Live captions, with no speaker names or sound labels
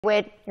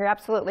Whit, you're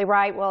absolutely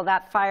right. Well,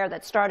 that fire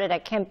that started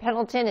at Camp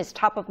Pendleton is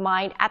top of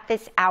mind at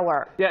this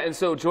hour. Yeah, and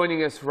so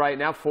joining us right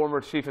now,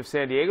 former Chief of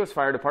San Diego's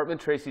Fire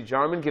Department, Tracy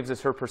Jarman, gives us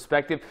her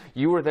perspective.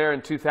 You were there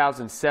in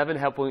 2007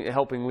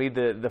 helping lead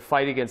the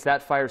fight against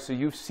that fire, so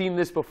you've seen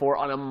this before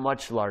on a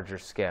much larger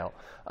scale.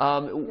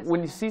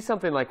 When you see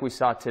something like we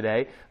saw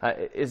today,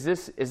 is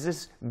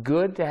this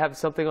good to have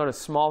something on a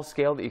small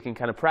scale that you can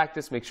kind of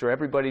practice, make sure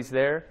everybody's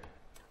there?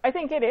 I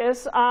think it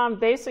is.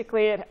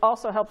 Basically, it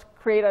also helps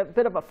create a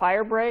bit of a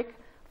fire break.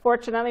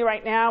 Fortunately,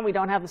 right now, we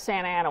don't have the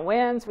Santa Ana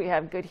winds. We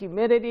have good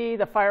humidity.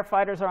 The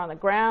firefighters are on the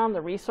ground. The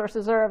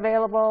resources are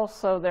available,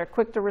 so they're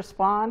quick to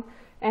respond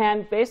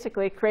and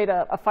basically create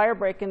a fire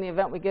break in the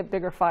event we get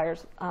bigger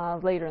fires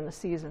later in the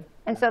season.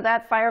 And so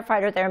that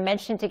firefighter there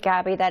mentioned to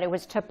Gabby that it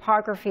was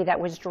topography that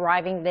was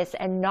driving this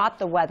and not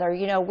the weather.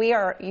 You know, we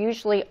are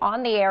usually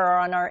on the air or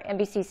on our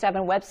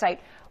NBC7 website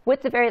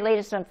with the very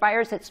latest on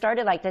fires that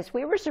started like this.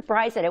 We were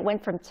surprised that it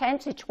went from 10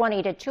 to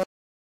 20 to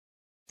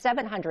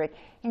 700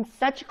 in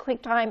such a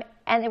quick time,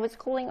 and it was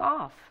cooling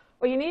off.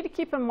 Well, you need to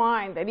keep in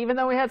mind that even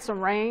though we had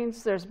some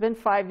rains, there's been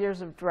 5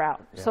 years of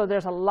drought. Yeah. So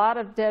there's a lot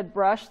of dead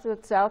brush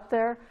that's out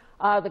there.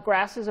 The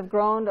grasses have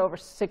grown to over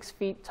 6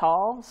 feet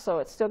tall, so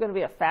it's still going to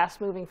be a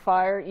fast-moving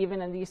fire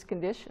even in these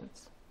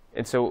conditions.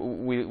 And so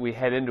we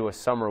head into a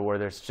summer where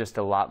there's just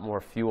a lot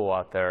more fuel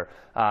out there.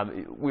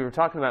 We were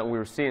talking about, we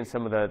were seeing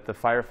some of the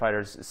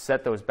firefighters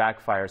set those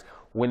backfires.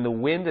 When the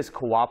wind is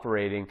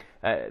cooperating,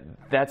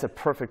 that's a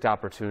perfect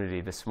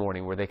opportunity this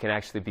morning where they can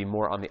actually be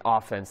more on the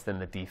offense than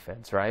the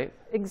defense, right?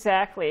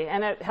 Exactly,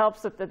 and it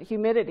helps with the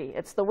humidity.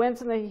 It's the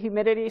winds and the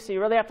humidity, so you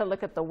really have to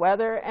look at the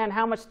weather and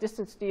how much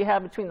distance do you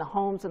have between the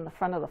homes and the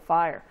front of the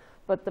fire.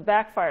 But the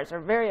backfires are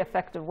a very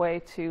effective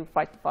way to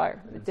fight the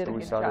fire. It did a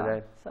good job.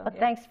 Today. So, well,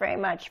 thanks very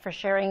much for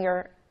sharing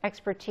your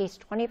expertise.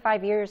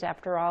 25 years,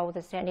 after all, with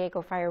the San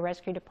Diego Fire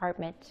Rescue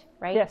Department,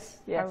 right?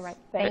 Yes, yes. All right.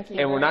 Thank you.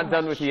 And we're not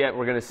done with you yet.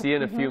 We're going to see you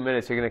in a few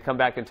minutes. You're going to come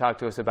back and talk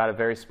to us about a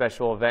very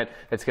special event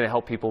that's going to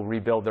help people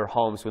rebuild their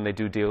homes when they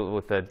do deal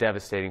with a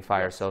devastating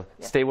fire. So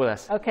stay with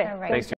us. Okay. All right. Thanks.